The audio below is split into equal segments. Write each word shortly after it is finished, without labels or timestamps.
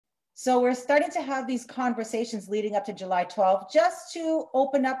So we're starting to have these conversations leading up to July 12th, just to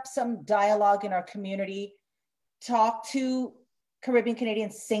open up some dialogue in our community, talk to Caribbean Canadian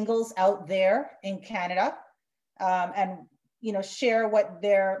singles out there in Canada, and share what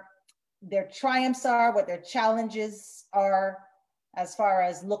their triumphs are, what their challenges are, as far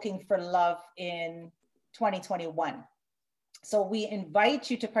as looking for love in 2021. So we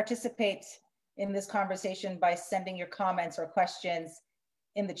invite you to participate in this conversation by sending your comments or questions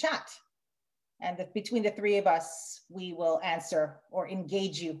in the chat. And between the three of us, we will answer or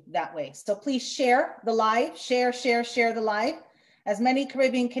engage you that way. So please share the live, share the live. As many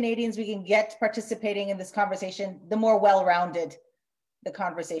Caribbean Canadians we can get participating in this conversation, the more well-rounded the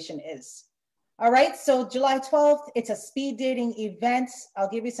conversation is. All right, so July 12th, it's a speed dating event. I'll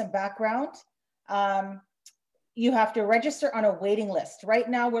give you some background. You have to register on a waiting list. Right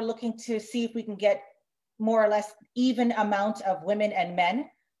now, we're looking to see if we can get more or less even amount of women and men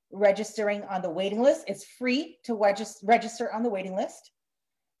registering on the waiting list. It's free to register on the waiting list.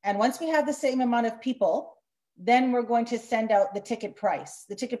 And once we have the same amount of people, then we're going to send out the ticket price.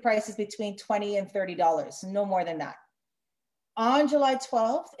 The ticket price is between $20 and $30, no more than that. On July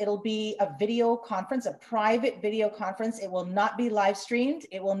 12th, it'll be a video conference, a private video conference. It will not be live streamed.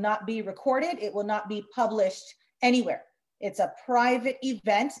 It will not be recorded. It will not be published anywhere. It's a private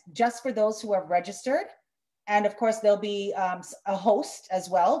event just for those who have registered. And of course, there'll be a host as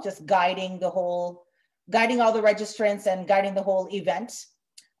well, just guiding all the registrants and guiding the whole event.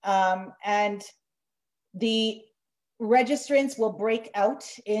 And the registrants will break out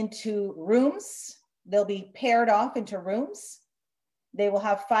into rooms. They'll be paired off into rooms. They will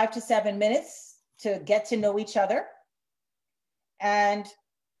have 5 to 7 minutes to get to know each other. And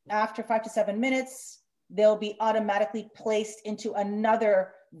after 5 to 7 minutes, they'll be automatically placed into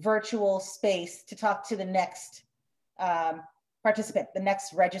another virtual space to talk to the next participant, the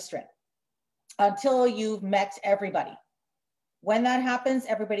next registrant, until you've met everybody. When that happens,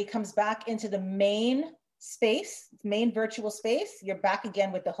 everybody comes back into the main space, main virtual space. You're back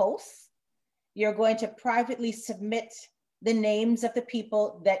again with the hosts. You're going to privately submit the names of the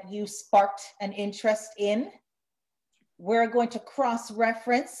people that you sparked an interest in. We're going to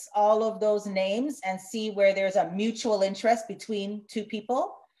cross-reference all of those names and see where there's a mutual interest between two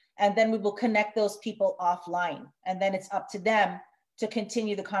people. And then we will connect those people offline. And then it's up to them to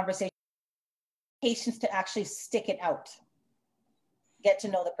continue the conversation. Patience to actually stick it out, get to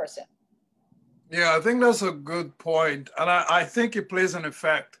know the person. Yeah, I think that's a good point. And I think it plays an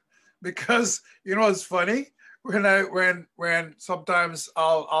effect because, it's funny when sometimes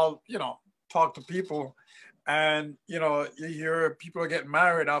I'll talk to people and, you hear people are getting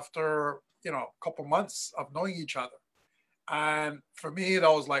married after, a couple months of knowing each other. And for me,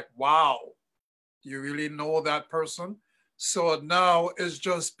 that was like, wow, do you really know that person? So now it's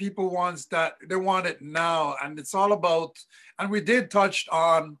just people they want it now. And it's all about, and we did touch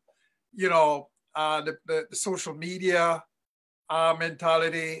on, the social media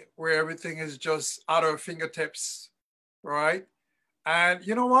mentality where everything is just at our fingertips, right? And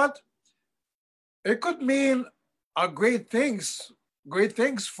you know what? It could mean great things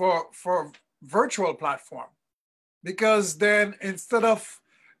for virtual platform, because then instead of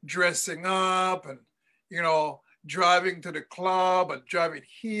dressing up and driving to the club and driving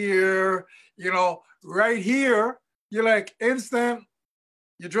here, right here, you're like instant.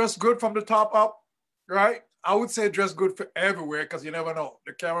 You dress good from the top up, right? I would say dress good for everywhere because you never know.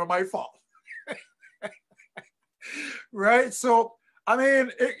 The camera might fall. Right? So, I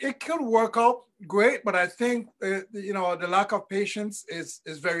mean, it could work out great, but I think, the lack of patience is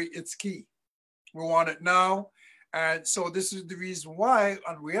it's key. We want it now. And so this is the reason why,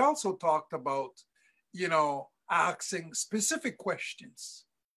 and we also talked about, asking specific questions.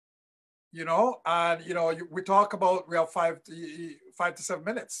 We talk about, we have 5 to 7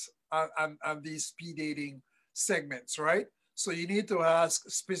 minutes on these speed dating segments, right? So you need to ask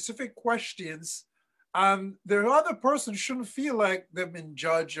specific questions, and the other person shouldn't feel like they've been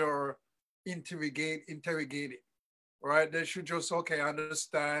judged or interrogated, right? They should just, okay,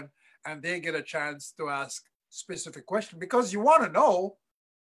 understand, and they get a chance to ask specific questions because you want to know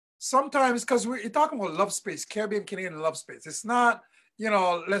sometimes, because we're talking about love space, Caribbean Canadian love space. It's not,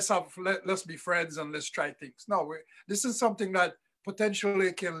 let's be friends and let's try things. No, this is something that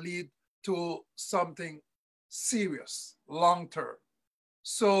potentially can lead to something serious, long-term.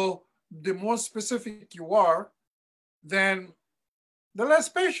 So the more specific you are, then the less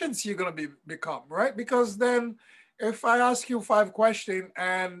patience you're going to become, right? Because then if I ask you 5 questions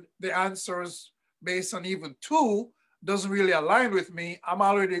and the answers based on even 2 doesn't really align with me, I'm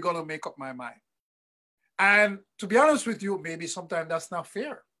already going to make up my mind. And to be honest with you, maybe sometimes that's not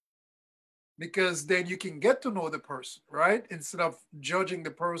fair. because then you can get to know the person, right? Instead of judging the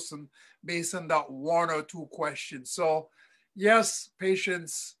person based on that one or two questions. So yes,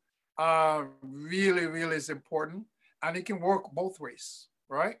 patience really, really is important, and it can work both ways,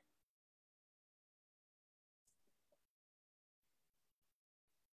 right?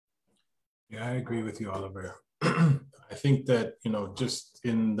 Yeah, I agree with you, Oliver. I think that, just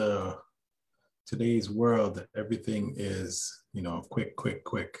in the today's world, that everything is, quick, quick,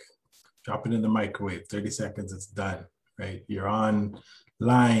 quick. Drop it in the microwave, 30 seconds, it's done, right? You're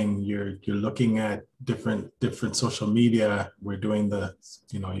online, you're looking at different social media. We're doing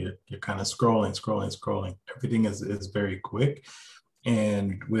you're kind of scrolling. Everything is very quick.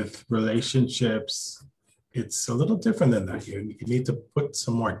 And with relationships, it's a little different than that. You need to put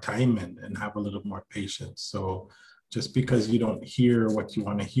some more time in and have a little more patience. So just because you don't hear what you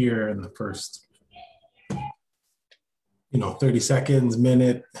want to hear in the first 30 seconds,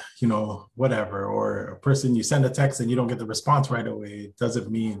 minute, whatever, or a person, you send a text and you don't get the response right away, it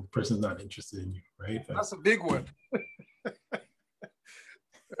doesn't mean the person's not interested in you, right? That's a big one.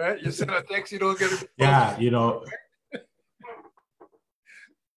 Right? You send a text, you don't get a response.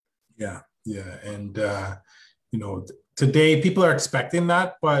 Yeah, yeah. And, today people are expecting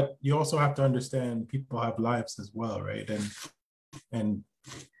that, but you also have to understand people have lives as well, right? And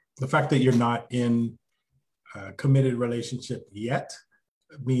the fact that you're not in a committed relationship yet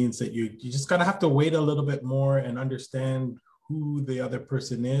means that you just gotta have to wait a little bit more and understand who the other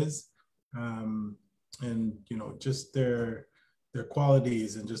person is, and just their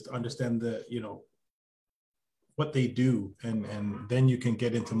qualities, and just understand what they do, and then you can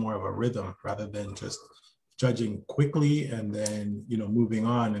get into more of a rhythm rather than just judging quickly and then moving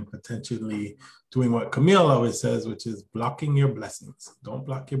on and potentially doing what Camille always says, which is blocking your blessings. Don't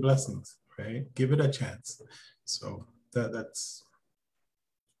block your blessings, right? Give it a chance. So that's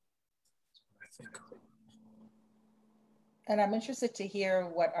what I think. And I'm interested to hear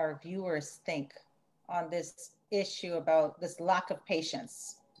what our viewers think on this issue about this lack of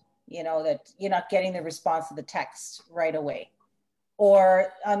patience, that you're not getting the response to the text right away.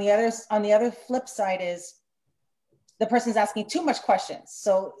 Or on the other flip side is the person's asking too much questions.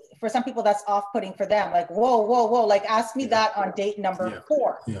 So for some people that's off-putting for them, like, whoa, like ask me that on date number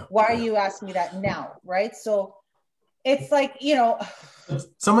 4. Why are you asking me that now, right? So it's like,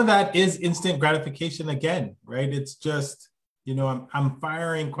 some of that is instant gratification again, right? It's just, I'm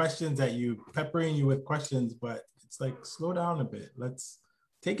firing questions at you, peppering you with questions, but it's like, slow down a bit. Let's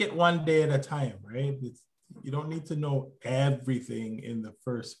take it one day at a time, right? You don't need to know everything in the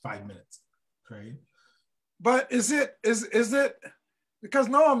first 5 minutes, right? But is it, because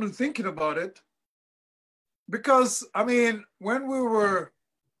now I'm thinking about it, because when we were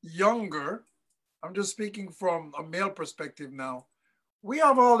younger, I'm just speaking from a male perspective now, we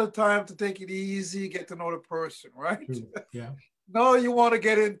have all the time to take it easy, get to know the person, right? Yeah. Now you want to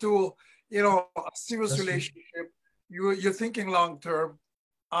get into, a serious relationship. You're thinking long term.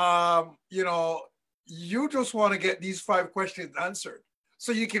 You just want to get these 5 questions answered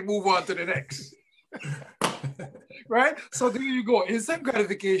so you can move on to the next. Right? So there you go, instant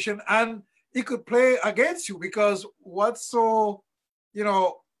gratification, and it could play against you, because what's the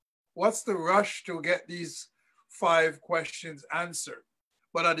rush to get these 5 questions answered?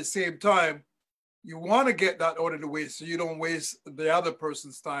 But at the same time, you want to get that out of the way so you don't waste the other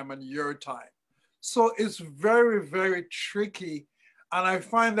person's time and your time. So it's very, very tricky. And I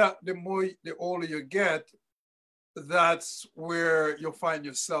find that the older you get, that's where you'll find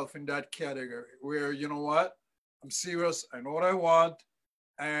yourself in that category where, you know what, I'm serious, I know what I want.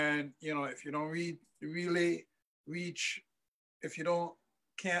 And, if you don't really reach, if you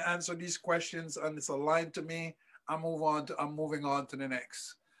can't answer these questions and it's aligned to me, I'm moving on to the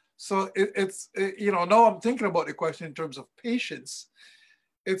next. So now I'm thinking about the question in terms of patience.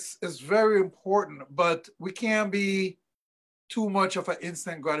 It's very important, but we can't be too much of an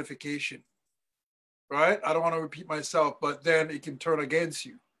instant gratification, right? I don't want to repeat myself, but then it can turn against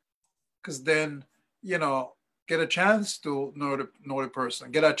you, because then, get a chance to know the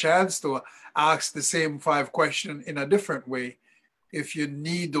person, get a chance to ask the same 5 questions in a different way if you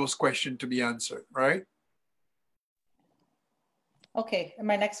need those questions to be answered, right? Okay, and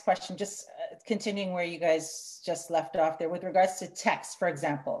my next question, just continuing where you guys just left off there, with regards to text, for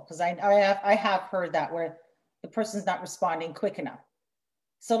example, because I have heard that where the person's not responding quick enough.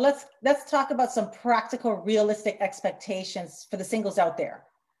 So let's talk about some practical, realistic expectations for the singles out there.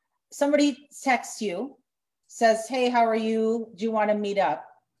 Somebody texts you, says, hey, how are you? Do you want to meet up?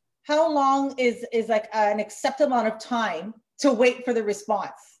 How long is like an acceptable amount of time to wait for the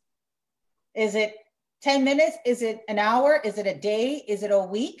response? Is it 10 minutes? Is it an hour? Is it a day? Is it a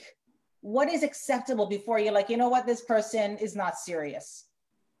week? what is acceptable before you're like, you know what, this person is not serious?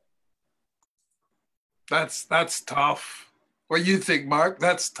 That's tough. What do you think, Mark?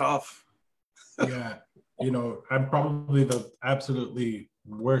 That's tough. Yeah, I'm probably the absolutely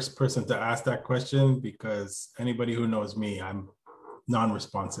worst person to ask that question, because anybody who knows me, I'm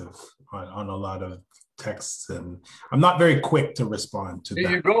non-responsive on a lot of texts, and I'm not very quick to respond to There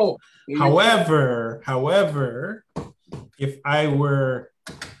that. you go. However, if I were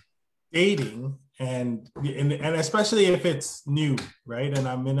dating and especially if it's new, right? And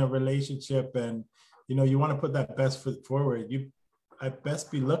I'm in a relationship and, you want to put that best foot forward, I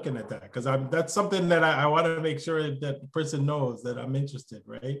best be looking at that, because that's something that I want to make sure that the person knows that I'm interested,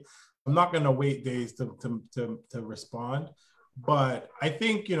 right? I'm not going to wait days to respond. But I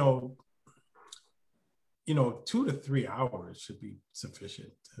think, 2 to 3 hours should be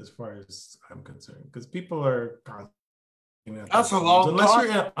sufficient as far as I'm concerned, because people are constantly. That's a long time. Unless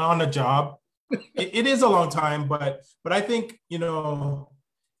you're on a job, it is a long time. But I think,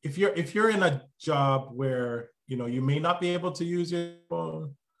 if you're in a job where, you may not be able to use your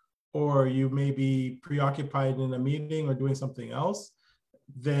phone, or you may be preoccupied in a meeting or doing something else,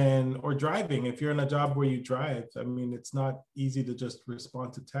 or driving. If you're in a job where you drive, I mean, it's not easy to just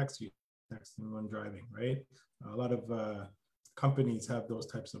respond to text when driving, right? A lot of companies have those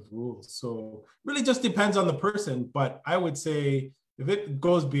types of rules. So really just depends on the person. But I would say if it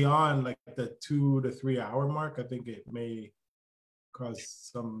goes beyond like the 2 to 3 hour mark, I think it may cause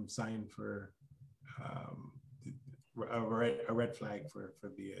some sign for a red flag for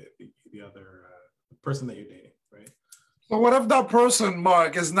the other person that you're dating, right? So what if that person,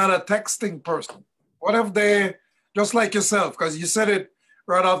 Mark, is not a texting person? What if they, just like yourself, because you said it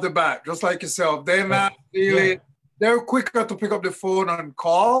right off the bat, just like yourself, they're not really, they're quicker to pick up the phone and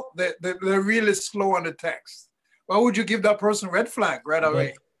call. They're really slow on the text. Why would you give that person red flag right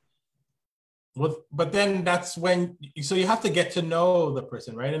away? But then that's when, so you have to get to know the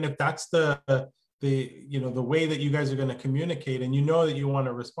person, right? And if that's the way that you guys are going to communicate, and that you want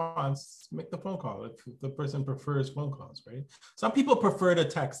a response, make the phone call if the person prefers phone calls, right? Some people prefer to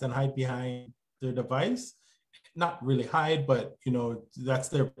text and hide behind their device. Not really hide, but that's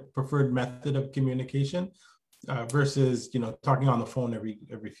their preferred method of communication versus talking on the phone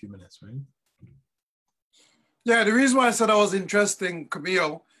every few minutes, right? Yeah, the reason why I said that was interesting,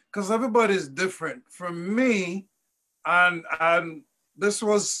 Camille, because everybody's different. For me, and this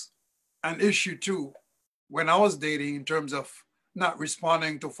was an issue too when I was dating, in terms of not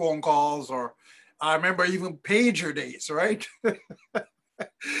responding to phone calls, or I remember even pager days, right?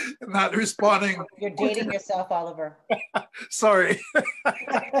 Not responding. You're dating yourself, Oliver. Sorry.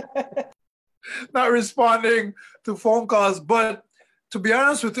 Not responding to phone calls. But to be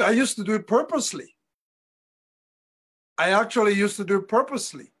honest with you, I used to do it purposely. I actually used to do it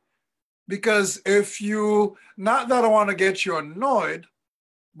purposely. Because not that I want to get you annoyed,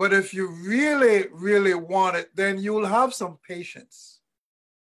 but if you really, really want it, then you'll have some patience,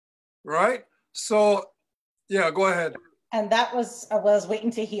 right? So, yeah, go ahead. And that was, I was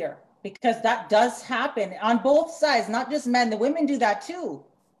waiting to hear, because that does happen on both sides, not just men. The women do that too,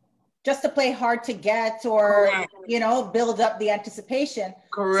 just to play hard to get, or, Correct. Build up the anticipation.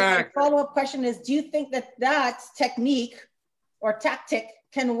 Correct. So my follow-up question is, do you think that technique or tactic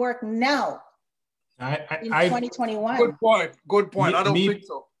can work now? In 2021. Good point. I don't think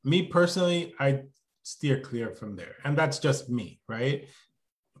so. Me personally, I steer clear from there. And that's just me, right?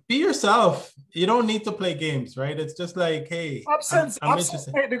 Be yourself. You don't need to play games, right? It's just like, hey, absence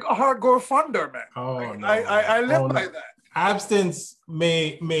made the heart grow fonder, man. Oh, no. I live by that. Absence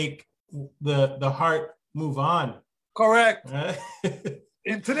may make the heart move on. Correct.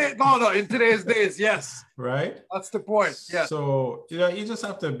 In today's days, yes. Right? That's the point. Yeah. So, you just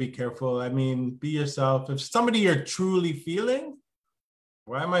have to be careful. I mean, be yourself. If somebody you're truly feeling,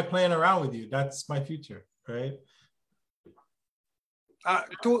 why am I playing around with you? That's my future, right?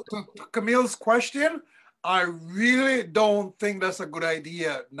 To Camille's question, I really don't think that's a good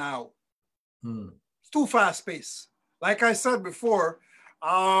idea now. It's too fast paced. Like I said before,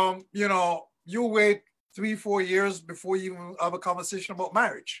 you wait 3-4 years before you even have a conversation about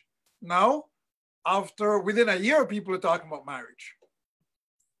marriage. Now, within a year, people are talking about marriage.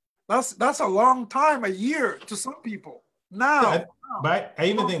 That's a long time, a year to some people. Now, but I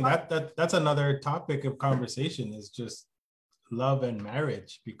even think that's another topic of conversation, is just love and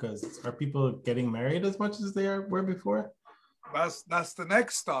marriage, because are people getting married as much as they were before? That's the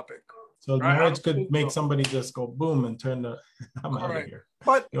next topic. So right? Marriage could make somebody just go boom and turn I'm out of here.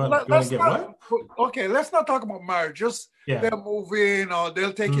 But let's not talk about marriage. Just they're moving, or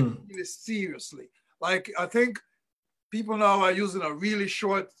they'll take it really seriously. Like, I think people now are using a really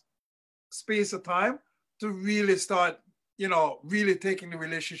short space of time to really start, really taking the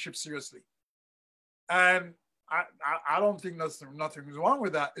relationship seriously. And I don't think nothing's wrong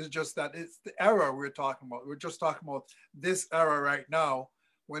with that. It's just that it's the era we're talking about. We're just talking about this era right now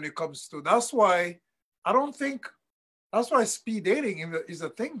when it comes to, that's why speed dating is a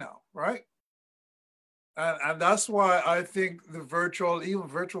thing now, right? And that's why I think even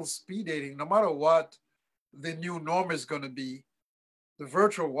virtual speed dating, no matter what the new norm is going to be, the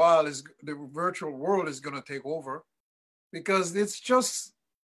virtual world is going to take over, because it's just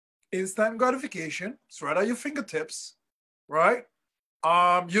instant gratification. It's right at your fingertips, right?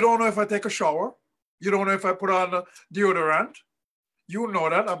 You don't know if I take a shower. You don't know if I put on a deodorant. You know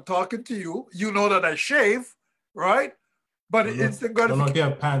that I'm talking to you. You know that I shave, right? But instant gratification. Don't know if you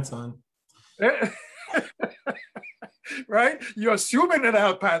have pants on. Right? You're assuming that I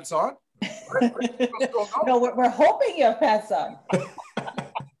have pants on. Right? No, we're hoping you have pants on.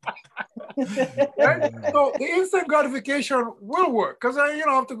 Right? So the instant gratification will work, because I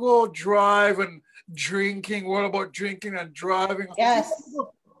have to go drive and drinking. What about drinking and driving? Yes.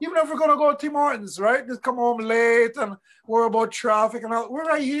 Even if we're going to go to Tim Hortons, right? Just come home late and worry about traffic and all. We're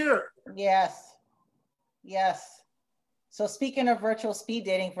right here. Yes. Yes. So speaking of virtual speed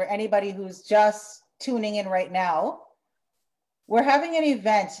dating, for anybody who's just tuning in right now, we're having an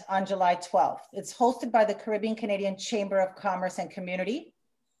event on July 12th. It's hosted by the Caribbean Canadian Chamber of Commerce and Community.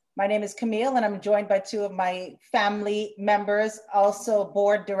 My name is Camille, and I'm joined by two of my family members, also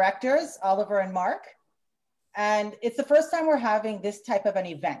board directors, Oliver and Mark. And it's the first time we're having this type of an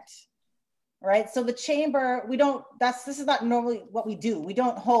event, right? So the chamber, this is not normally what we do. We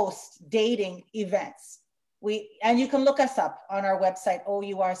don't host dating events. And you can look us up on our website,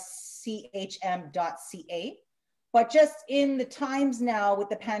 ourchm.ca. But just in the times now with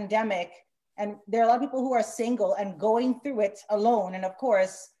the pandemic, and there are a lot of people who are single and going through it alone. And of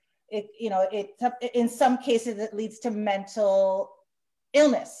course, in some cases, it leads to mental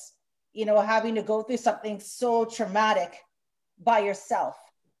illness, having to go through something so traumatic by yourself.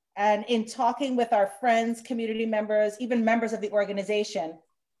 And in talking with our friends, community members, even members of the organization,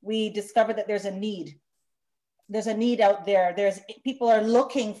 we discovered that there's a need. There's a need out there. People are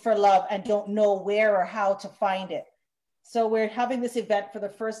looking for love and don't know where or how to find it. So we're having this event for the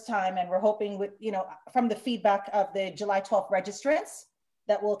first time, and we're hoping with, from the feedback of the July 12th registrants,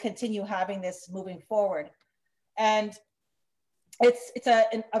 that we'll continue having this moving forward. And it's a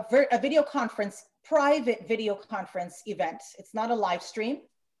video conference, private video conference event. It's not a live stream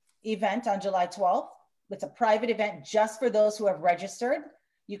event on July 12th. It's a private event just for those who have registered.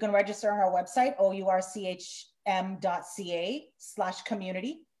 You can register on our website,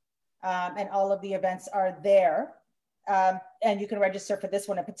 ourchm.ca/community. And all of the events are there. And you can register for this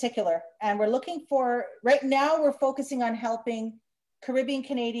one in particular. And we're looking for, right now, we're focusing on helping Caribbean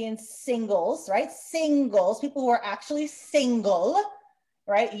Canadian singles, right? Singles, people who are actually single,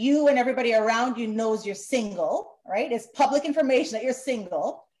 right? You and everybody around you knows you're single, right? It's public information that you're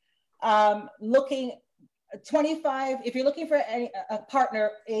single. Looking 25, if you're looking for a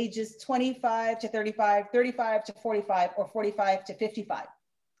partner, ages 25 to 35, 35 to 45, or 45 to 55.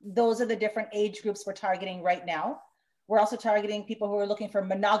 Those are the different age groups we're targeting right now. We're also targeting people who are looking for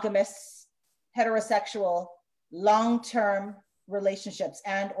monogamous, heterosexual, long-term relationships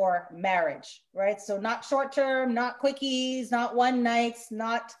and or marriage, right? So not short-term, not quickies, not one nights,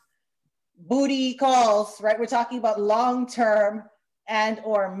 not booty calls, right? We're talking about long-term and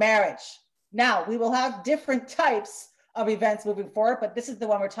or marriage. Now, we will have different types of events moving forward, but this is the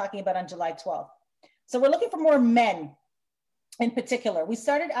one we're talking about on July 12th. So we're looking for more men in particular. We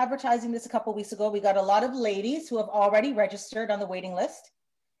started advertising this a couple of weeks ago. We got a lot of ladies who have already registered on the waiting list.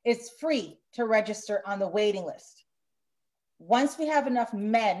 It's free to register on the waiting list. Once we have enough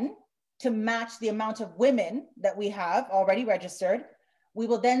men to match the amount of women that we have already registered, we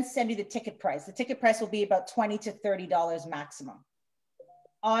will then send you the ticket price. The ticket price will be about $20 to $30 maximum.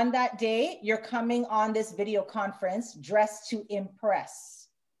 On that day, you're coming on this video conference dressed to impress.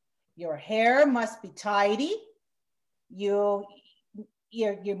 Your hair must be tidy. You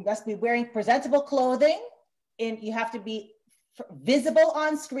must be wearing presentable clothing, and you have to be visible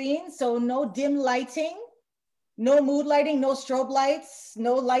on screen. So no dim lighting, no mood lighting, no strobe lights,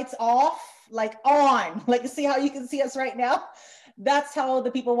 no lights off, like on. Like, see how you can see us right now? That's how the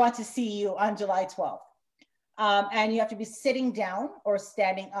people want to see you on July 12th. And you have to be sitting down or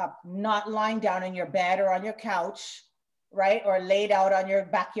standing up, not lying down in your bed or on your couch, right? Or laid out on your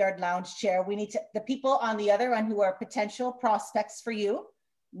backyard lounge chair. We need to, the people on the other end who are potential prospects for you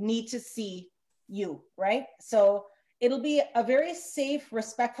need to see you, right? So it'll be a very safe,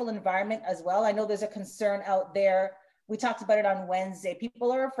 respectful environment as well. I know there's a concern out there We talked about it on Wednesday.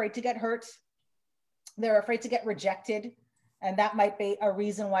 People are afraid to get hurt. They're afraid to get rejected. And that might be a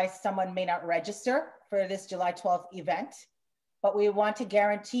reason why someone may not register for this July 12th event. But we want to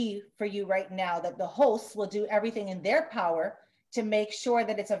guarantee for you right now that the hosts will do everything in their power to make sure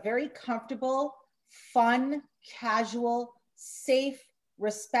that it's a very comfortable, fun, casual, safe,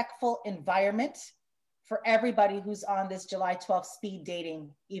 respectful environment for everybody who's on this July 12th speed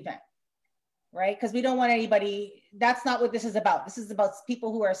dating event, right? Because we don't want anybody, that's not what this is about. This is about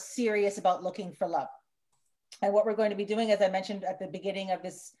people who are serious about looking for love. And what we're going to be doing, as I mentioned at the beginning of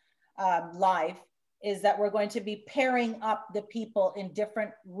this live, is that we're going to be pairing up the people in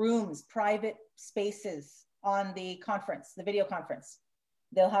different rooms, private spaces on the conference, the video conference.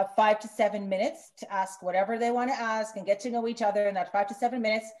 They'll have 5 to 7 minutes to ask whatever they want to ask and get to know each other in that 5 to 7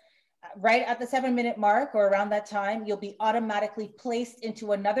 minutes. Right at the 7-minute mark or around that time, you'll be automatically placed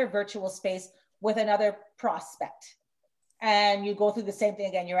into another virtual space with another prospect. And you go through the same thing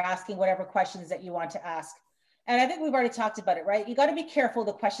again. You're asking whatever questions that you want to ask. And I think we've already talked about it, right? You got to be careful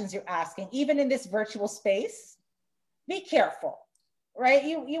the questions you're asking, even in this virtual space. Be careful, right?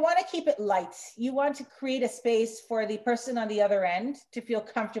 You want to keep it light. You want to create a space for the person on the other end to feel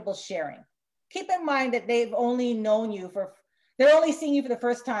comfortable sharing. Keep in mind that they've only known you they're only seeing you for the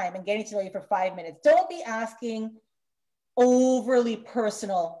first time and getting to know you for 5 minutes. Don't be asking overly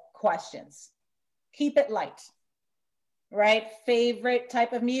personal questions. Keep it light. Right? Favorite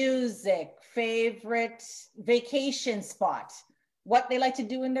type of music, favorite vacation spot, what they like to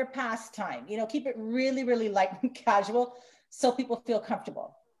do in their pastime. You know, keep it really, really light and casual so people feel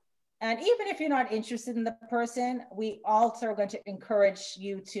comfortable. And even if you're not interested in the person, we also are going to encourage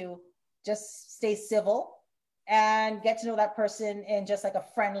you to just stay civil and get to know that person in just like a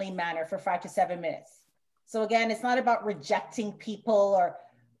friendly manner for 5 to 7 minutes. So again, it's not about rejecting people or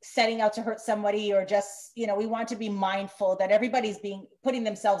setting out to hurt somebody, or just, you know, we want to be mindful that everybody's putting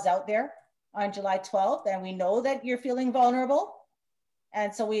themselves out there on July 12th. And we know that you're feeling vulnerable.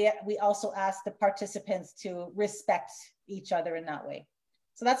 And so we also ask the participants to respect each other in that way.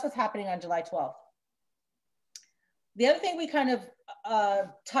 So that's what's happening on July 12th. The other thing we kind of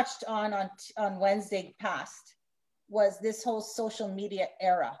touched on Wednesday past was this whole social media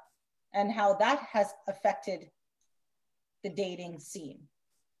era and how that has affected the dating scene.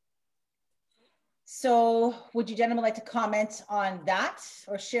 So would you gentlemen like to comment on that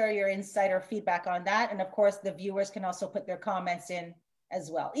or share your insight or feedback on that? And of course, the viewers can also put their comments in as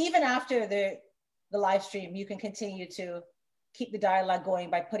well. Even after the live stream, you can continue to keep the dialogue going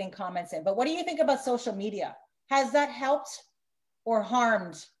by putting comments in. But what do you think about social media? Has that helped or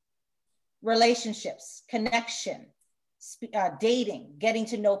harmed relationships, connection, dating, getting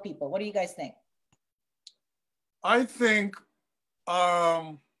to know people? What do you guys think? I think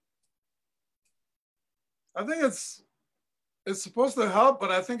it's supposed to help,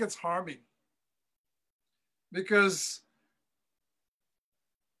 but I think it's harming, because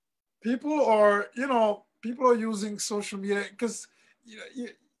people are using social media because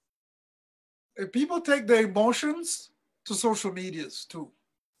people take their emotions to social medias too,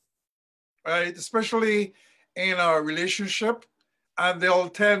 right? Especially in a relationship, and they'll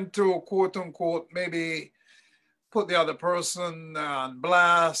tend to quote unquote maybe put the other person on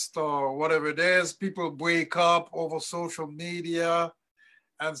blast or whatever it is. People break up over social media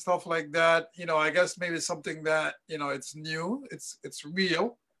and stuff like that. You know, I guess maybe something that, it's new, it's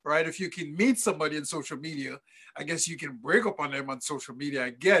real, right? If you can meet somebody in social media, I guess you can break up on them on social media.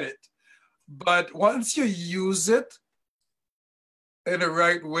 I get it. But once you use it in the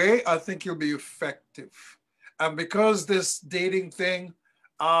right way, I think you'll be effective. And because this dating thing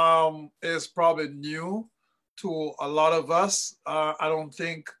is probably new to a lot of us, I don't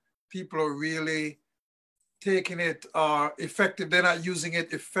think people are really taking it effective. They're not using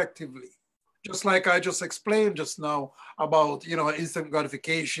it effectively. Just like I just explained just now about, instant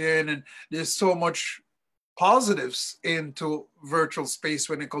gratification, and there's so much positives into virtual space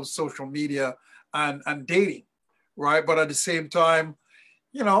when it comes to social media and dating, right? But at the same time,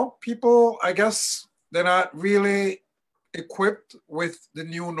 people, I guess they're not really equipped with the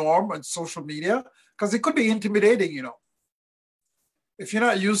new norm and social media, because it could be intimidating, If you're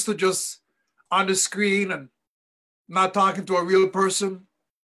not used to just on the screen and not talking to a real person,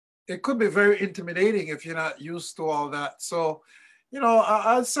 it could be very intimidating if you're not used to all that. So,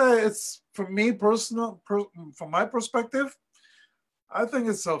 I'd say it's, for me personal, from my perspective, I think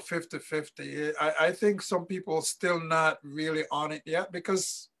it's a 50-50. I think some people are still not really on it yet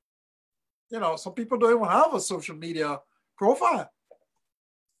because, some people don't even have a social media profile.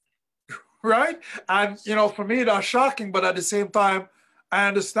 Right? And, for me, that's shocking, but at the same time, I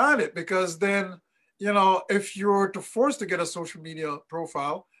understand it, because then, you know, if you're to force to get a social media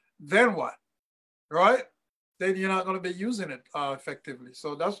profile, then what, right? Then you're not going to be using it effectively.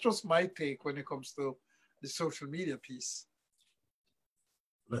 So that's just my take when it comes to the social media piece.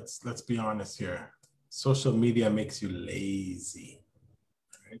 Let's be honest here. Social media makes you lazy,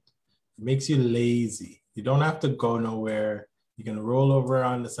 right? It makes you lazy. You don't have to go nowhere. You can roll over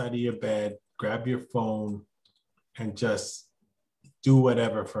on the side of your bed, grab your phone, and just do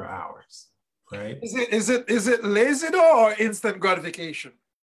whatever for hours, right? Is it lazy though, or instant gratification?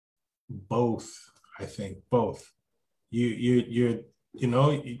 Both, I think, both. You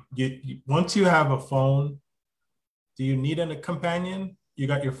know, once you have a phone, do you need a companion? You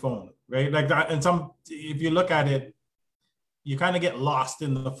got your phone, right? Like that. And if you look at it, you kind of get lost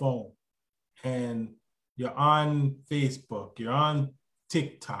in the phone, and you're on Facebook, you're on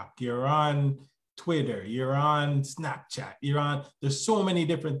TikTok, you're on Twitter, you're on Snapchat, there's so many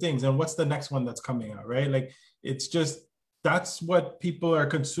different things. And what's the next one that's coming out, right? Like, it's just, that's what people are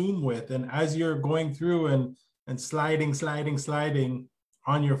consumed with. And as you're going through and sliding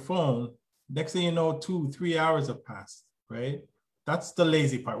on your phone, next thing you know, 2-3 hours have passed, right? That's the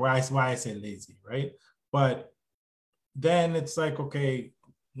lazy part, why I say lazy, right? But then it's like, okay,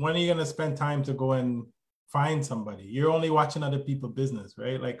 when are you gonna spend time to go and find somebody? You're only watching other people's business,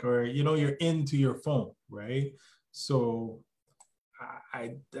 right? Like, or you're into your phone, right? So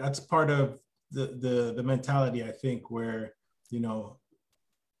that's part of the mentality, I think, where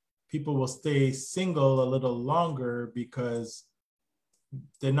people will stay single a little longer because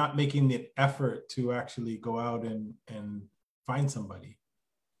they're not making the effort to actually go out and find somebody.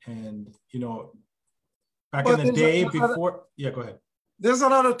 And back in the day before, yeah, go ahead. There's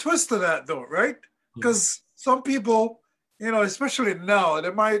another twist to that though, right? Because some people, especially now,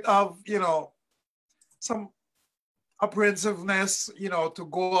 they might have, some apprehensiveness, to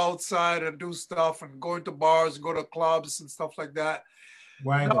go outside and do stuff and go into bars, go to clubs and stuff like that.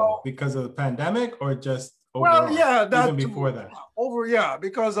 Why though? Because of the pandemic or just overall? Well, yeah, that even before that.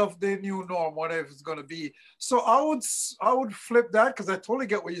 Because of the new norm, whatever it's going to be. So I would flip that, because I totally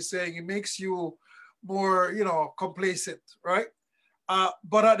get what you're saying. It makes you more, complacent, right?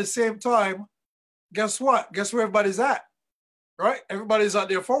 But at the same time, guess what? Guess where everybody's at, right? Everybody's at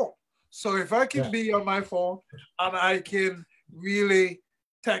their phone. So if I can be on my phone and I can really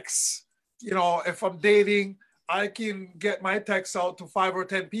text, if I'm dating, I can get my text out to 5 or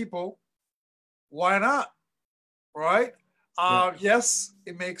 10 people. Why not? Right? Yes,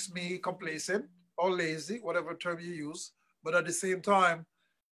 it makes me complacent or lazy, whatever term you use. But at the same time,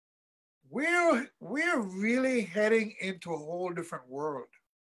 we're really heading into a whole different world.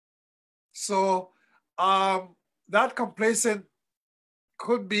 So that complacent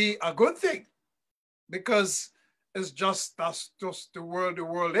could be a good thing, because that's just the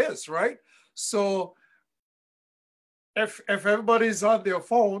world is, right? So if everybody's on their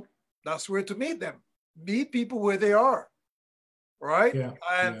phone, that's where to meet them. Meet people where they are, right?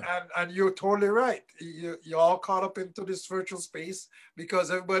 And you're totally right. You're all caught up into this virtual space because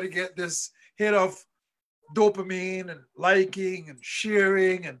everybody get this hit of dopamine and liking and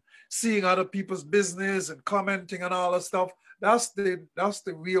sharing and seeing other people's business and commenting and all that stuff. That's the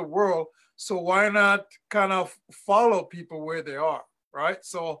real world. So why not kind of follow people where they are, right?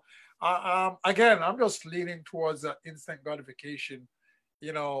 So again, I'm just leaning towards that instant gratification,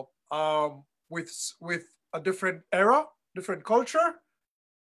 with a different era, different culture.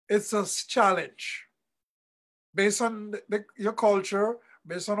 It's a challenge based on your culture,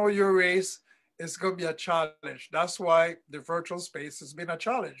 based on your race. It's going to be a challenge. That's why the virtual space has been a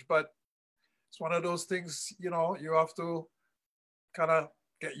challenge. But it's one of those things, you have to kind of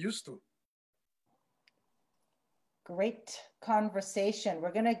get used to. Great conversation.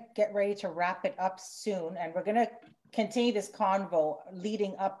 We're going to get ready to wrap it up soon, and we're going to continue this convo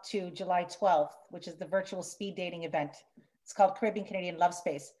leading up to July 12th, which is the virtual speed dating event. It's called Caribbean Canadian Love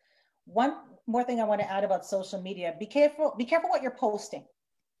Space. One more thing I want to add about social media: be careful what you're posting,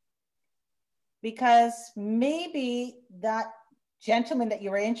 because maybe that gentleman that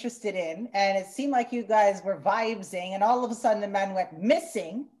you were interested in, and it seemed like you guys were vibesing, and all of a sudden the man went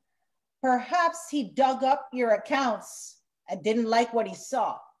missing. Perhaps he dug up your accounts and didn't like what he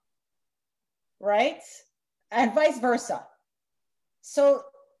saw, right? And vice versa. So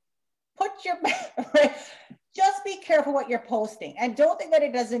just be careful what you're posting, and don't think that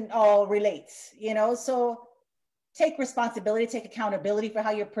it doesn't all relate, so take responsibility, take accountability for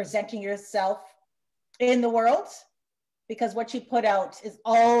how you're presenting yourself in the world, because what you put out is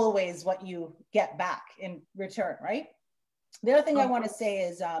always what you get back in return, right? The other thing I want to say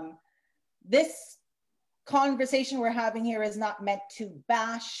is this conversation we're having here is not meant to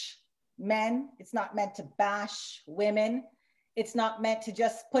bash men. It's not meant to bash women. It's not meant to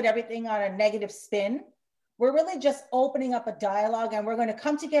just put everything on a negative spin. We're really just opening up a dialogue, and we're going to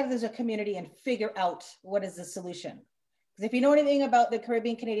come together as a community and figure out what is the solution. Because if you know anything about the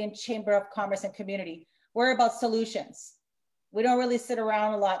Caribbean Canadian Chamber of Commerce and Community, we're about solutions. We don't really sit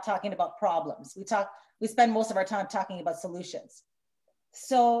around a lot talking about problems. We spend most of our time talking about solutions.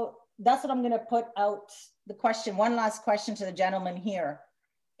 So that's what I'm going to put out the question. One last question to the gentleman here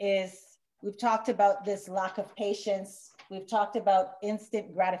is, we've talked about this lack of patience. We've talked about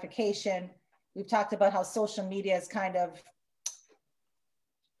instant gratification. We've talked about how social media is kind of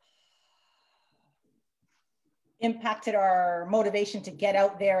impacted our motivation to get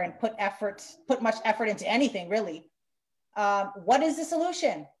out there and put much effort into anything, really. What is the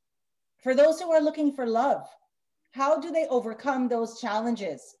solution? For those who are looking for love, how do they overcome those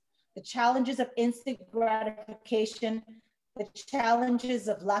challenges? The challenges of instant gratification, the challenges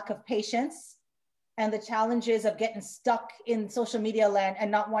of lack of patience, and the challenges of getting stuck in social media land and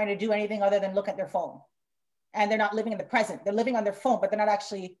not wanting to do anything other than look at their phone. And they're not living in the present. They're living on their phone, but they're not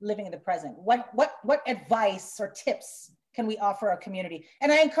actually living in the present. What advice or tips can we offer our community?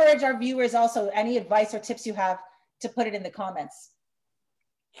 And I encourage our viewers also, any advice or tips you have, to put it in the comments.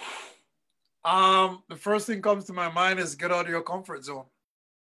 The first thing comes to my mind is get out of your comfort zone.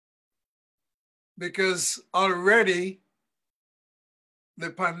 Because already the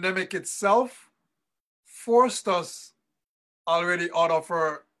pandemic itself forced us already out of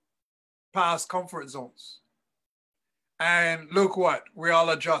our past comfort zones. And look what, we all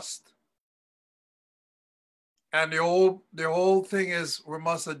adjust. And the whole thing is we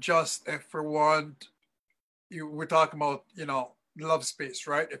must adjust if we want, we're talking about, love space,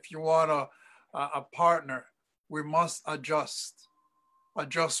 right? If you want a partner, we must adjust.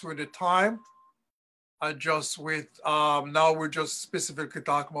 Adjust with the time, adjust with, now we're just specifically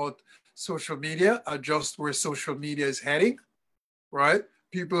talking about social media, adjust where social media is heading, right?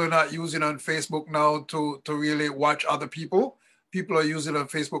 People are not using on Facebook now to really watch other people. People are using on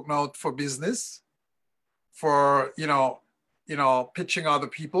Facebook now for business, for, pitching other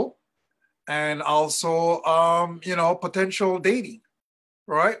people, and also, potential dating,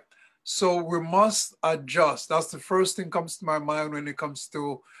 right? So we must adjust. That's the first thing comes to my mind when it comes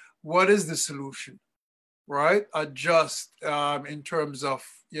to what is the solution, right? Adjust in terms of,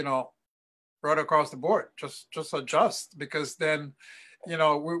 right across the board, just adjust, because then, we've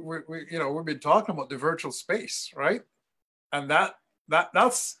been talking about the virtual space, right? And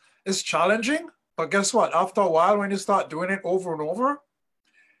that's challenging, but guess what? After a while, when you start doing it over and over,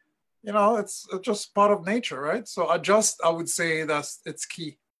 it's just part of nature, right? So adjust, I would say it's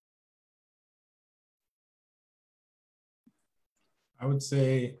key. I would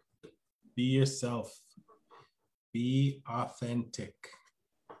say be yourself, be authentic.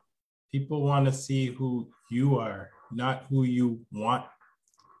 People want to see who you are, not who you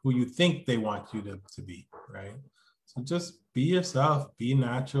think they want you to be, right? So just be yourself, be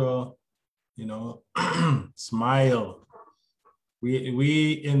natural, smile.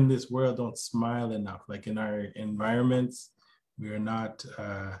 We in this world don't smile enough. Like in our environments, we are not,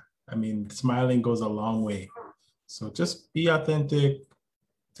 smiling goes a long way. So just be authentic,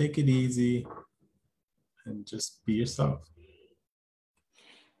 take it easy, and just be yourself.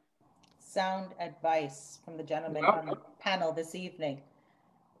 Sound advice from the gentleman on the panel this evening.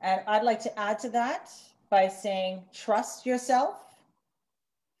 And I'd like to add to that by saying, trust yourself,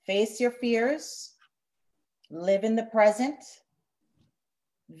 face your fears, live in the present,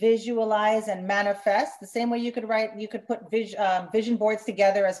 visualize and manifest. The same way you could put vision boards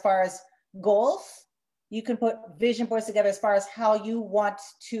together as far as goals. You can put vision boards together as far as how you want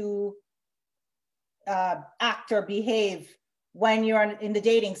to act or behave when you're in the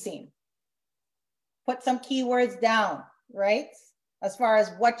dating scene. Put some keywords down, right? As far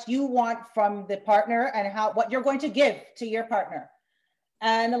as what you want from the partner and what you're going to give to your partner.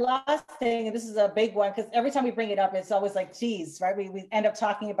 And the last thing, and this is a big one, because every time we bring it up, it's always like, geez, right? We end up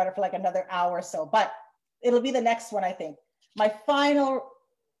talking about it for like another hour or so, but it'll be the next one, I think. My final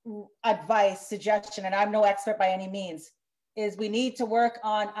advice, suggestion, and I'm no expert by any means, is we need to work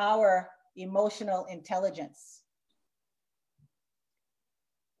on our emotional intelligence.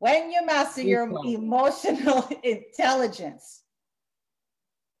 When you master your emotional intelligence,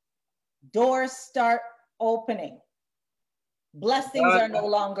 doors start opening. Blessings are no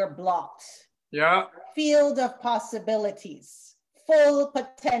longer blocked. Yeah. Field of possibilities, full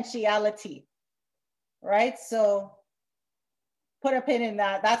potentiality, right? So put a pin in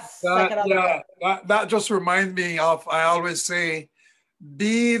that. That just reminds me of, I always say,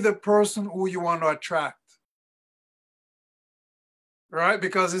 be the person who you want to attract. right?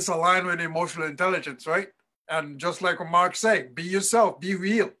 Because it's aligned with emotional intelligence, right? And just like what Mark said, be yourself, be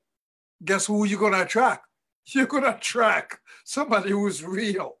real. Guess who you're gonna attract? You're gonna attract somebody who's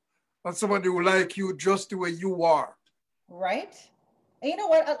real, and somebody who like you just the way you are. Right? And you know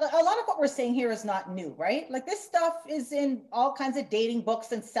what? A lot of what we're saying here is not new, right? Like this stuff is in all kinds of dating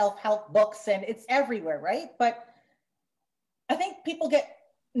books and self-help books, and it's everywhere, right? But I think people get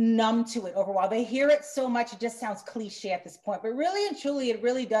numb to it over a while. They hear it so much, it just sounds cliche at this point. But really and truly, it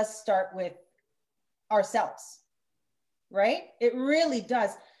really does start with ourselves, right? It really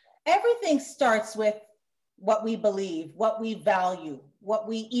does. Everything starts with what we believe, what we value, what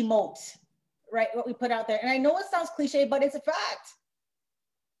we emote, right? What we put out there. And I know it sounds cliche, but it's a fact.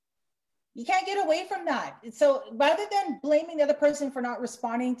 You can't get away from that. So rather than blaming the other person for not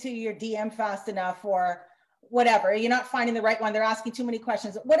responding to your DM fast enough or whatever, you're not finding the right one, they're asking too many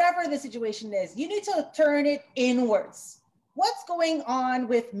questions, whatever the situation is, you need to turn it inwards. What's going on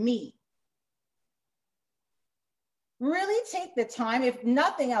with me? Really take the time, if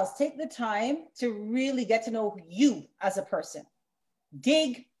nothing else, take the time to really get to know you as a person.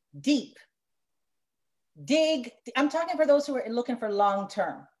 Dig deep. I'm talking for those who are looking for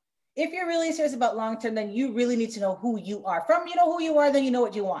long-term. If you're really serious about long-term, then you really need to know who you are. From you know who you are, then you know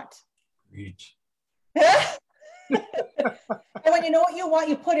what you want. Reach. And when you know what you want,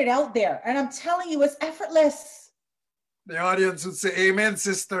 you put it out there. And I'm telling you, it's effortless. The audience would say, amen,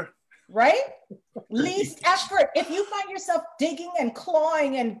 sister. Right? Least effort. If you find yourself digging and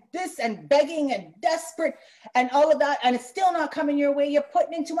clawing and this and begging and desperate and all of that, and it's still not coming your way, you're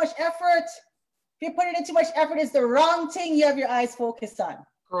putting in too much effort. If you're putting in too much effort, it's the wrong thing you have your eyes focused on.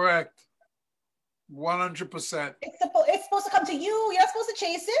 Correct. 100%. It's supposed to come to you. You're not supposed to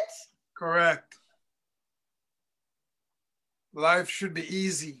chase it. Correct. Life should be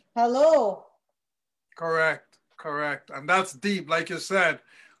easy. Hello. Correct. And that's deep, like you said.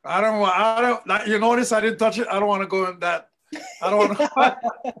 You notice I didn't touch it. I don't want to go in that. I don't want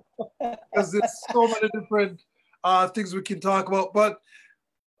to, because there's so many different things we can talk about. But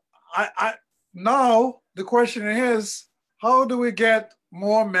I now the question is, how do we get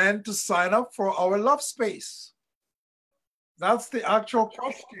more men to sign up for our love space? That's the actual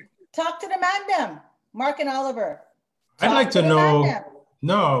question. Talk to the man, Mark and Oliver. I'd like to know.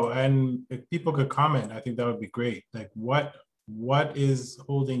 No, and if people could comment, I think that would be great. Like, what is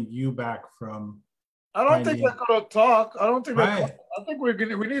holding you back from? I don't think they're going to talk. I don't think I think we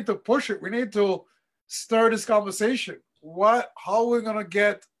need to push it. We need to stir this conversation. How are we going to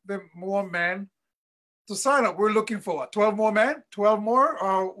get the more men to sign up? We're looking for what, 12 more men, 12 more,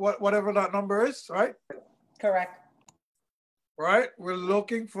 or whatever that number is, right? Correct. Right. We're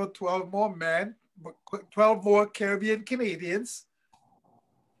looking for 12 more men, 12 more Caribbean Canadians,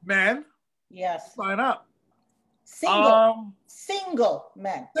 men. Yes. Sign up. Single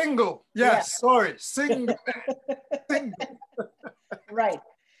men. Single. Yes. Sorry. Single. Single. Right.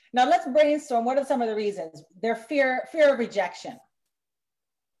 Now let's brainstorm. What are some of the reasons? Their fear of rejection.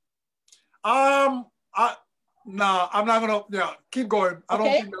 No, I'm not gonna. Yeah, keep going. I don't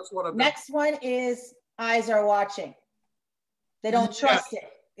think that's what I'm. Next one is eyes are watching. They don't trust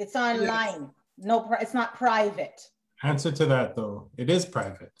it. It's online. No, it's not private. Answer to that though. It is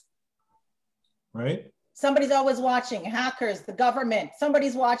private, right? Somebody's always watching. Hackers, the government.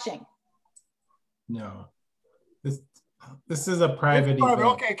 Somebody's watching. No, this is a private event.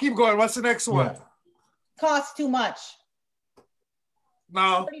 Okay, keep going. What's the next one? Yeah. Costs too much.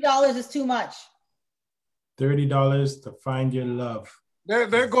 No. $30 is too much. $30 to find your love.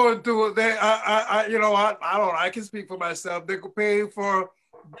 They're going to I don't know. I can speak for myself. They could pay for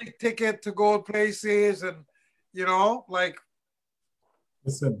big ticket to go places, and like.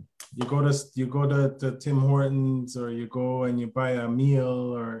 Listen, you go to Tim Hortons, or you go and you buy a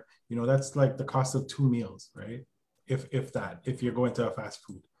meal, or that's like the cost of 2 meals, right? If you're going to a fast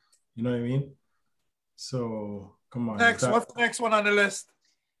food, you know what I mean? So come on. What's the next one on the list?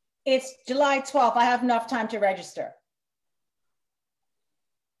 It's July 12th. I have enough time to register.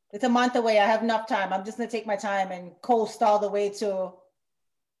 It's a month away. I have enough time. I'm just gonna take my time and coast all the way to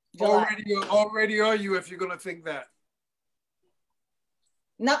July. Already are you, if you're gonna think that.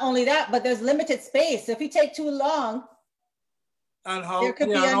 Not only that, but there's limited space. If you take too long, there could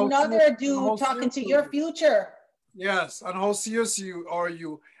be another dude talking to your future. Yes, and how serious are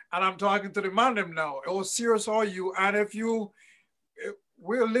you? And I'm talking to the man them now. How serious are you? And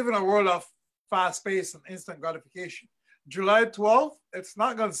we're living in a world of fast pace and instant gratification. July 12th, it's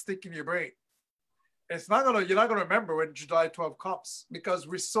not going to stick in your brain. You're not going to remember when July 12th comes, because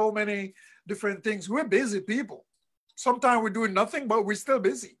we're so many different things. We're busy people. Sometimes we're doing nothing, but we're still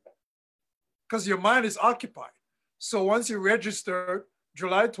busy because your mind is occupied. So once you register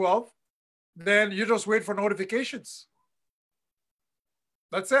July 12th, then you just wait for notifications.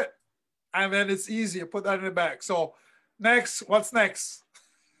 That's it. And then it's easy. You put that in the bag. So next, what's next?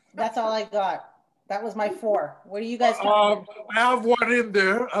 That's all I got. That was my 4. What do you guys? I have one in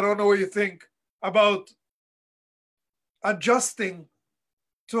there. I don't know what you think about adjusting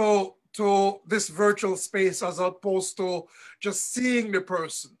to this virtual space as opposed to just seeing the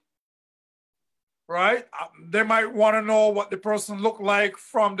person, right? They might want to know what the person looked like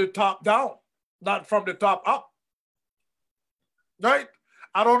from the top down, not from the top up, right?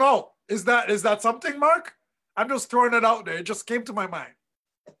 I don't know. Is that something, Mark? I'm just throwing it out there. It just came to my mind.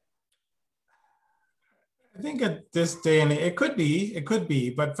 I think at this day and it could be,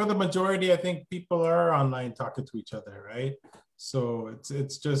 but for the majority, I think people are online talking to each other, right? So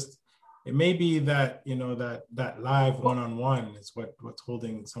it's just, it may be that, you know, that live one-on-one is what's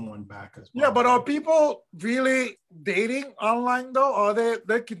holding someone back as well. Yeah, but are people really dating online though? Or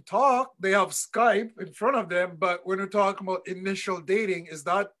they can talk, they have Skype in front of them, but when we're talking about initial dating, is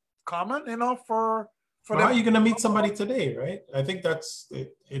that common enough for them? How are you going to meet somebody today, right? I think that's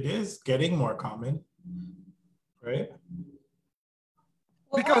it is getting more common, right?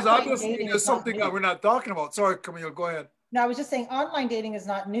 Well, because obviously there's something that we're not talking about. Sorry, Camille, go ahead. No, I was just saying online dating is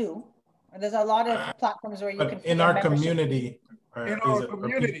not new. There's a lot of platforms where you can in our community. In our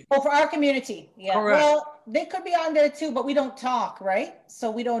community. Oh, for our community, yeah. Correct. Well, they could be on there too, but we don't talk, right? So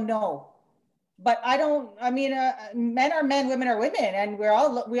we don't know. But men are men, women are women, and we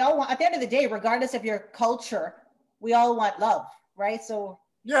all want, at the end of the day, regardless of your culture, we all want love, right? So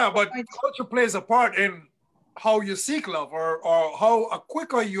yeah, but culture plays a part in how you seek love, or how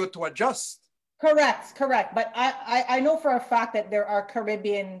quick are you to adjust. Correct. But I know for a fact that there are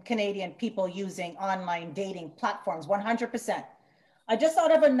Caribbean Canadian people using online dating platforms, 100%. I just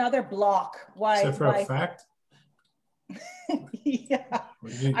thought of another block. Why? So for a fact? Yeah.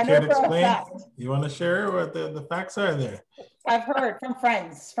 You can't explain? You want to share what the facts are there? I've heard from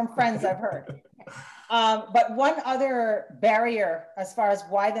friends. I've heard. But one other barrier as far as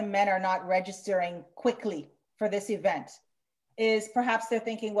why the men are not registering quickly for this event is perhaps they're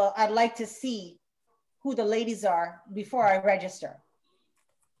thinking, well, I'd like to see who the ladies are before I register.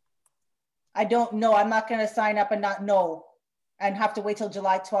 I don't know. I'm not going to sign up and not know and have to wait till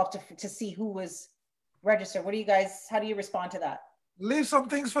July 12th to see who was registered. What do you guys, how do you respond to that? Leave some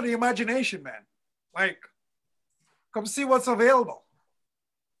things for the imagination, man. Like, come see what's available.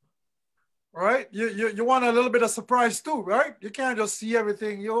 Right? You want a little bit of surprise too, right? You can't just see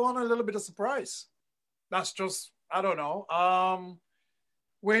everything. You want a little bit of surprise. That's just, I don't know.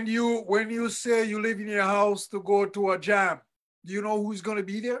 When you say you live in your house to go to a jam, do you know who's going to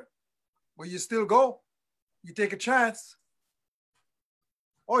be there? But you still go. You take a chance.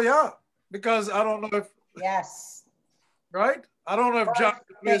 Oh yeah, because I don't know if yes, right. I don't know if jam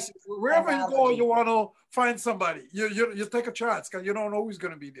places, wherever you go, you want to find somebody. You take a chance because you don't know who's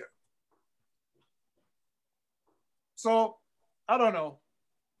going to be there. So I don't know.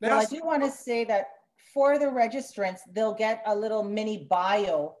 Well, I do want to say that for the registrants, they'll get a little mini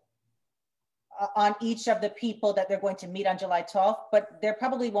bio on each of the people that they're going to meet on July 12th, but there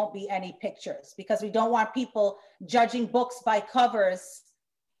probably won't be any pictures because we don't want people judging books by covers,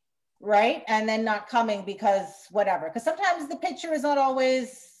 right? And then not coming because whatever, because sometimes the picture is not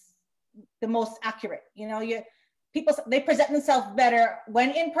always the most accurate. You know, people, they present themselves better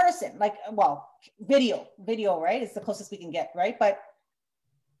when in person, like, well, video, right? It's the closest we can get, right? But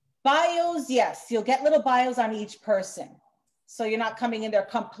bios, yes, you'll get little bios on each person. So you're not coming in there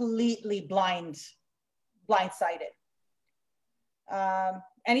completely blindsided.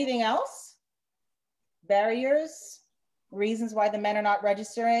 Anything else? Barriers, reasons why the men are not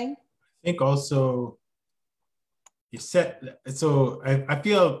registering? I think also I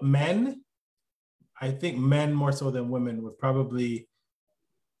feel I think men more so than women would probably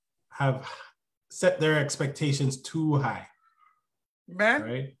have set their expectations too high. Men?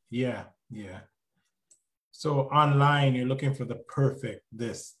 Right? Yeah. So online, you're looking for the perfect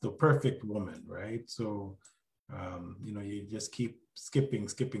woman, right? So, you just keep skipping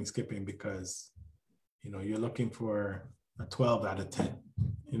because, you're looking for a 12 out of 10,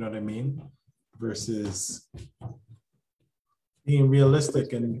 you know what I mean? Versus being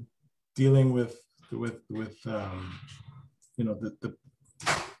realistic and dealing with the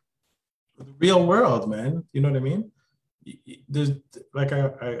real world, man. You know what I mean? There's, like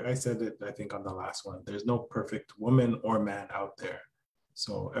I said it, I think on the last one, there's no perfect woman or man out there.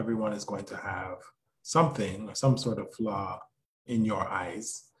 So everyone is going to have something or some sort of flaw in your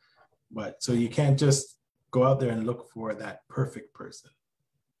eyes. But so you can't just go out there and look for that perfect person.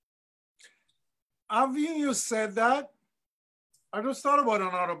 Having you said that, I just thought about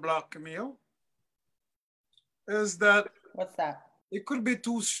another block, Camille. Is that What's that? it could be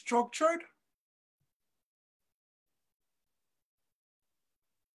too structured.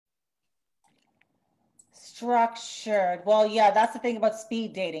 Structured. Well, yeah, that's the thing about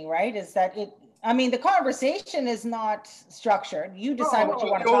speed dating, right? Is that I mean, the conversation is not structured. You decide what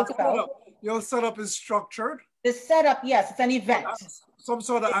you want to talk about. Your setup is structured. The setup, yes, it's an event. Some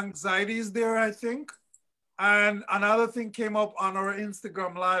sort of anxiety is there, I think. And another thing came up on our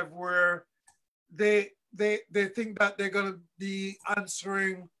Instagram live where they think that they're gonna be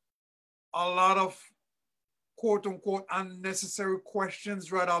answering a lot of quote unquote unnecessary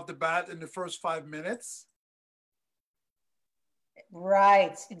questions right off the bat in the first 5 minutes.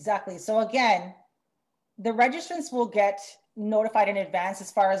 Right, exactly. So again, the registrants will get notified in advance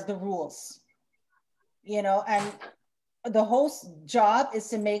as far as the rules, you know, and the host's job is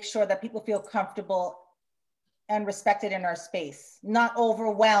to make sure that people feel comfortable and respected in our space, not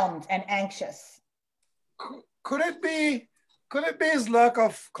overwhelmed and anxious. Could it be his lack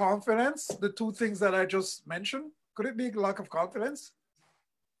of confidence, the two things that I just mentioned? Could it be lack of confidence?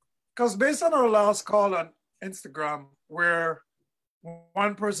 Because based on our last call on Instagram, where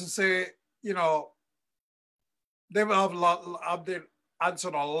one person say, you know, they will have they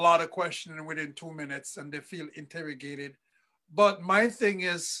answered a lot of questions within 2 minutes and they feel interrogated. But my thing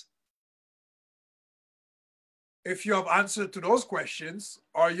is, if you have answered to those questions,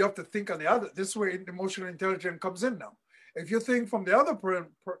 or you have to think on the other, this way emotional intelligence comes in now. If you think from the other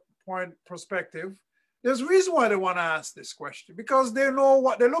point perspective, there's a reason why they want to ask this question, because they know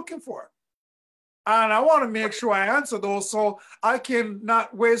what they're looking for. And I want to make sure I answer those so I can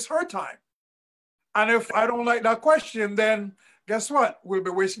not waste her time. And if I don't like that question, then guess what? We'll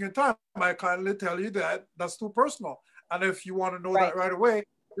be wasting your time. I kindly tell you that that's too personal. And if you want to know that right away,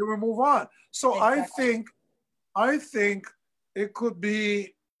 then we move on. So exactly. I think it could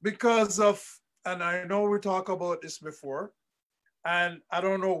be because of, and I know we talked about this before, and I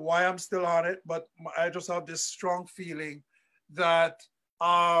don't know why I'm still on it, but I just have this strong feeling that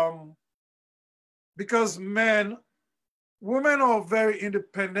because women are very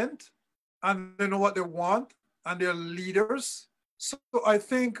independent and they know what they want and they're leaders. So I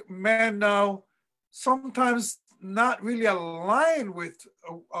think men now sometimes not really align with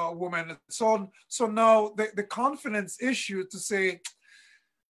a woman. So now the confidence issue to say,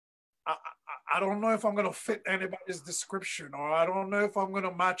 I don't know if I'm going to fit anybody's description, or I don't know if I'm going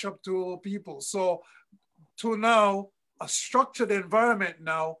to match up to people. So to now a structured environment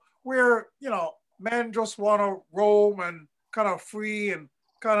now where, you know, men just want to roam and kind of free and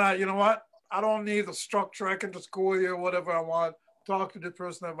kind of, you know what, I don't need the structure. I can just go here, whatever I want, talk to the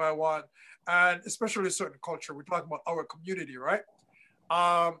person if I want. And especially certain culture, we're talking about our community, right?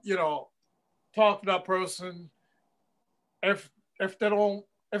 You know, talk to that person. If they don't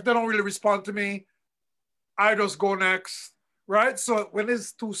really respond to me, I just go next, right? So when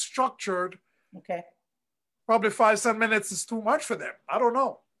it's too structured, okay, probably 5-7 minutes is too much for them. I don't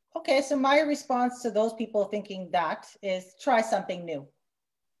know. Okay, so my response to those people thinking that is try something new.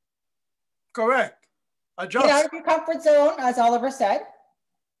 Correct. Adjust. Get out of your comfort zone, as Oliver said.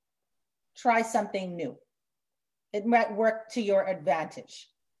 Try something new. It might work to your advantage.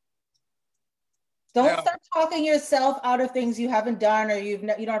 Don't start talking yourself out of things you haven't done or you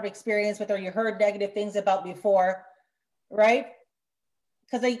don't have experience with or you heard negative things about before, right?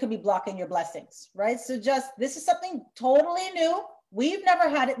 Because then you could be blocking your blessings, right? So this is something totally new. We've never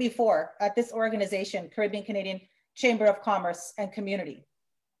had it before at this organization, Caribbean Canadian Chamber of Commerce and Community.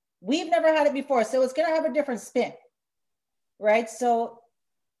 We've never had it before, so it's going to have a different spin, right? So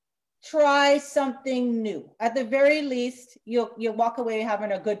try something new. At the very least, you'll walk away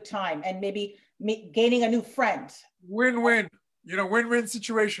having a good time and maybe gaining a new friend. Win-win, win-win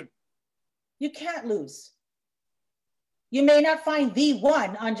situation. You can't lose. You may not find the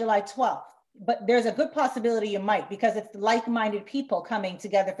one on July 12th, but there's a good possibility you might, because it's like-minded people coming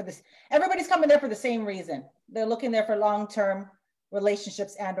together for this. Everybody's coming there for the same reason. They're looking there for long-term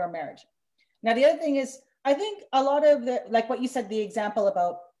relationships and or marriage. Now, the other thing is, I think a lot of like what you said, the example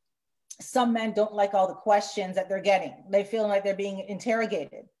about some men don't like all the questions that they're getting. They feel like they're being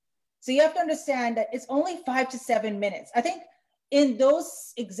interrogated. So you have to understand that it's only 5 to 7 minutes. I think in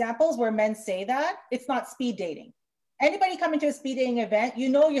those examples where men say that, it's not speed dating. Anybody coming to a speed dating event,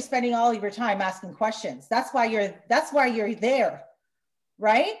 you're spending all of your time asking questions. That's why you're there,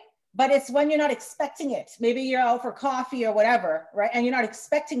 right? But it's when you're not expecting it. Maybe you're out for coffee or whatever, right? And you're not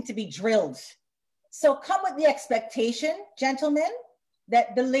expecting to be drilled. So come with the expectation, gentlemen,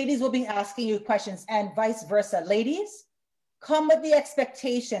 that the ladies will be asking you questions, and vice versa. Ladies, come with the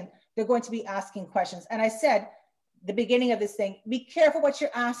expectation they're going to be asking questions. And I said, the beginning of this thing, be careful what you're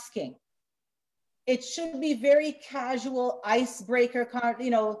asking. It should be very casual, icebreaker, you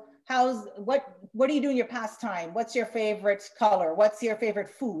know, what do you do in your pastime? What's your favorite color? What's your favorite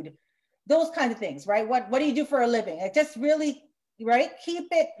food? Those kind of things, right? What do you do for a living? Like just really, right? Keep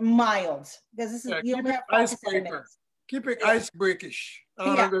it mild, because this is, you only have 5 to 7 minutes. Keep it icebreakish. I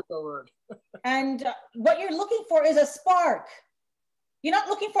don't know if that's the word. And what you're looking for is a spark. You're not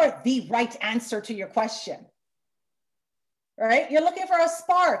looking for the right answer to your question, right? You're looking for a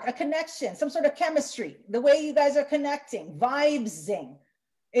spark, a connection, some sort of chemistry, the way you guys are connecting, vibesing.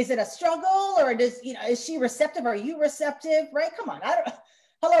 Is it a struggle, or is she receptive? Are you receptive, right? Come on,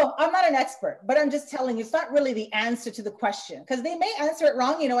 hello, I'm not an expert, but I'm just telling you, it's not really the answer to the question, because they may answer it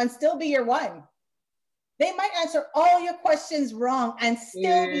wrong, and still be your one. They might answer all your questions wrong and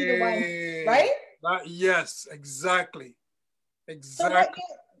still be the one, right? Yes, exactly. Exactly.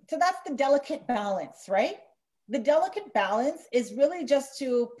 So that's the delicate balance, right? The delicate balance is really just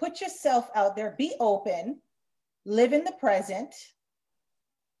to put yourself out there, be open, live in the present,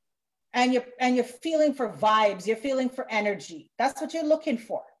 and you're feeling for vibes, you're feeling for energy. That's what you're looking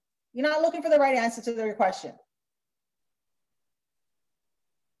for. You're not looking for the right answer to your question.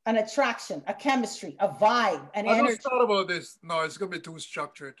 An attraction, a chemistry, a vibe, an energy. I just thought about this. No, it's gonna be too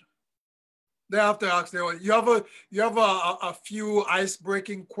structured. They have to ask them. You have a few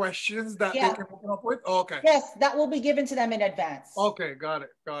ice-breaking questions that they can come up with. Okay. Yes, that will be given to them in advance. Okay, got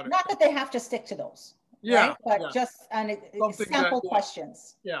it. Not that they have to stick to those. Yeah. Right? But just sample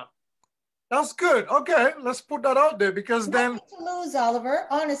questions. Yeah. That's good. Okay, let's put that out there, because then nothing to lose, Oliver,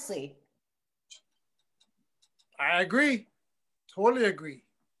 honestly. I agree. Totally agree.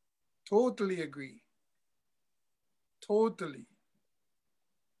 Totally agree. Totally.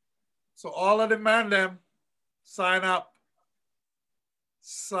 So all of the man them, sign up.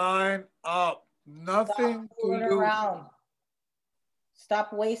 Sign up. Nothing to lose. Around.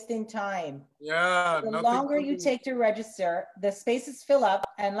 Stop wasting time. Yeah. The longer you take to register, the spaces fill up.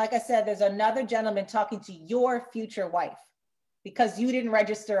 And like I said, there's another gentleman talking to your future wife because you didn't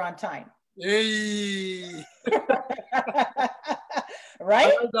register on time. Hey. Right?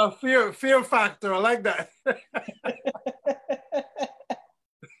 I like the fear factor. I like that.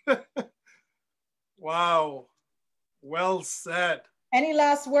 Wow. Well said. Any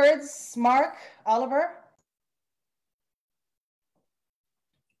last words, Mark, Oliver?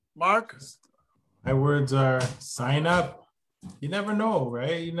 Mark? My words are sign up. You never know,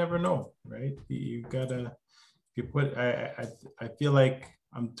 right? You never know, right? You gotta, I feel like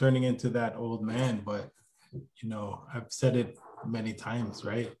I'm turning into that old man, but I've said it many times,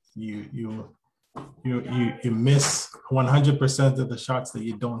 right? You miss 100% of the shots that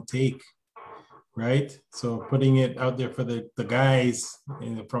you don't take, right? So putting it out there for the guys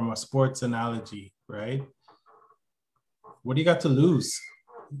from a sports analogy, right? What do you got to lose?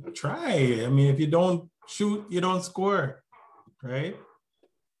 Try. I mean, if you don't shoot, you don't score, right?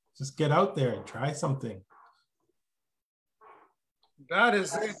 Just get out there and try something. That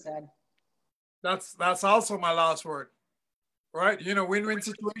is it. That's also my last word, right? Win-win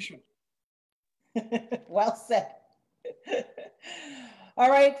situation. Well said. All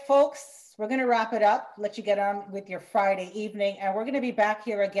right, folks, we're going to wrap it up, let you get on with your Friday evening, and we're going to be back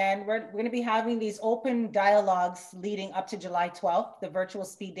here again. We're going to be having these open dialogues leading up to July 12th, the virtual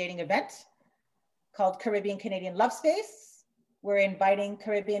speed dating event called Caribbean Canadian Love Space. We're inviting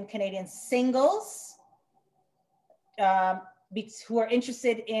Caribbean Canadian singles who are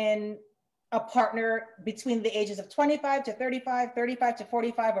interested in a partner between the ages of 25 to 35, 35 to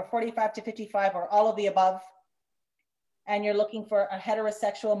 45, or 45 to 55, or all of the above. And you're looking for a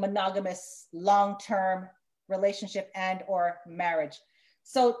heterosexual, monogamous, long-term relationship and or marriage.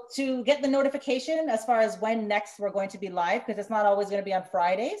 So to get the notification as far as when next we're going to be live, because it's not always going to be on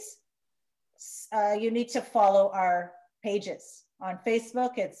Fridays, you need to follow our pages. On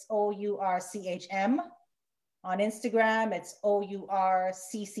Facebook, it's OURCHM. On Instagram, it's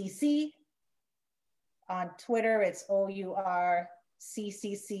OURCCC. On Twitter, it's OURCCC_.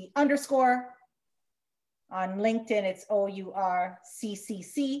 On LinkedIn, it's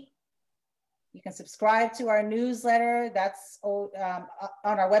OURCCC. You can subscribe to our newsletter. That's on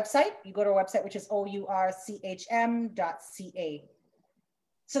our website. You go to our website, which is OURCHM.ca.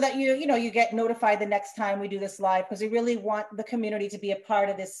 So that you get notified the next time we do this live, because we really want the community to be a part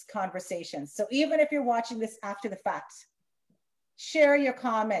of this conversation. So even if you're watching this after the fact, share your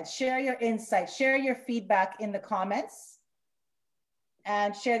comments, share your insights, share your feedback in the comments,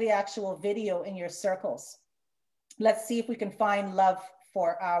 and share the actual video in your circles. Let's see if we can find love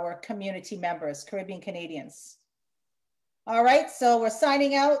for our community members, Caribbean Canadians. All right, so we're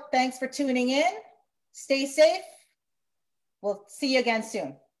signing out. Thanks for tuning in. Stay safe. We'll see you again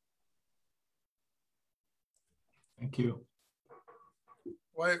soon. Thank you.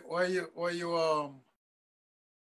 Why you